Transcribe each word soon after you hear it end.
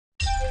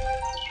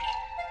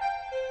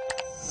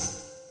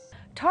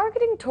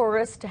targeting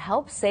tourists to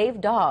help save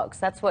dogs.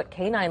 That's what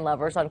canine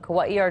lovers on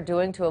Kauai are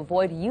doing to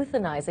avoid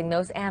euthanizing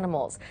those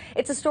animals.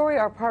 It's a story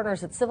our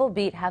partners at Civil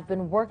Beat have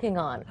been working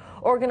on.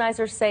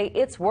 Organizers say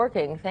it's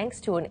working thanks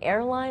to an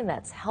airline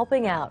that's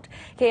helping out.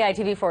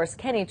 KITV4's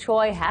Kenny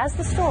Choi has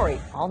the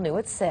story, all new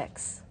at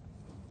 6.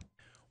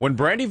 When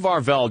Brandy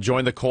Varvel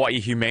joined the Kauai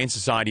Humane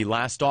Society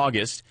last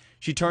August,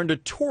 she turned to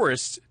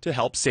tourists to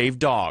help save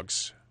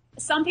dogs.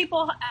 Some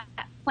people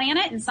plan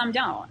it and some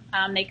don't.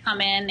 They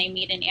come in, they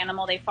meet an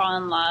animal, they fall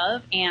in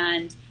love,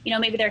 and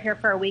maybe they're here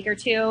for a week or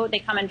two. They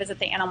come and visit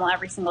the animal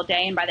every single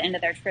day, and by the end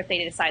of their trip,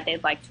 they decide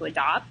they'd like to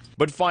adopt.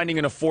 But finding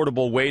an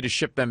affordable way to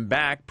ship them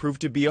back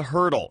proved to be a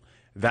hurdle.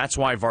 That's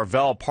why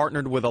Varvel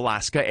partnered with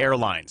Alaska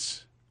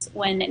Airlines.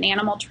 When an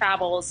animal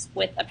travels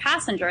with a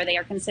passenger, they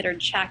are considered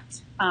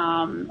checked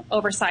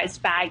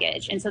oversized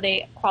baggage, and so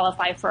they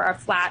qualify for a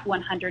flat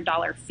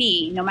 $100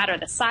 fee, no matter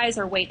the size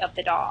or weight of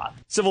the dog.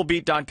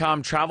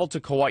 CivilBeat.com traveled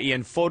to Kauai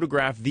and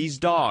photographed these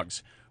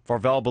dogs.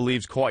 Varvel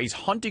believes Kauai's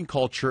hunting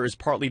culture is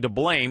partly to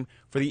blame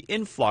for the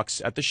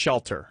influx at the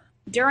shelter.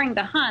 During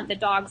the hunt, the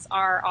dogs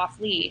are off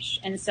leash,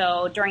 and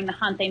so during the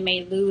hunt, they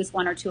may lose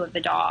one or two of the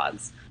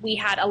dogs. We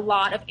had a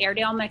lot of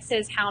Airedale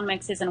mixes, Hound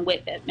mixes, and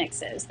Whippet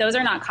mixes. Those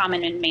are not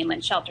common in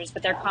mainland shelters,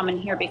 but they're common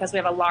here because we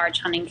have a large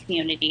hunting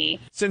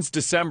community. Since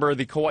December,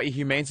 the Kauai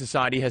Humane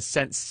Society has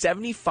sent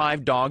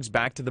 75 dogs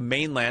back to the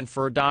mainland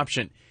for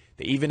adoption.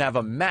 They even have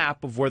a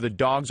map of where the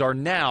dogs are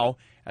now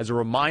as a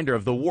reminder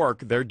of the work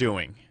they're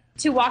doing.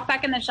 To walk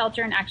back in the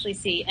shelter and actually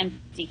see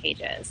empty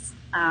cages.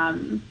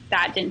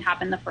 That didn't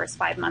happen the first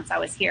 5 months I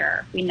was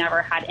here. We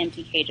never had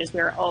empty cages.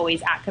 We were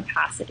always at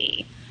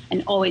capacity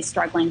and always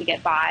struggling to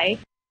get by.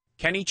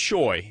 Kenny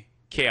Choi,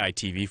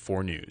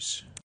 KITV4 News.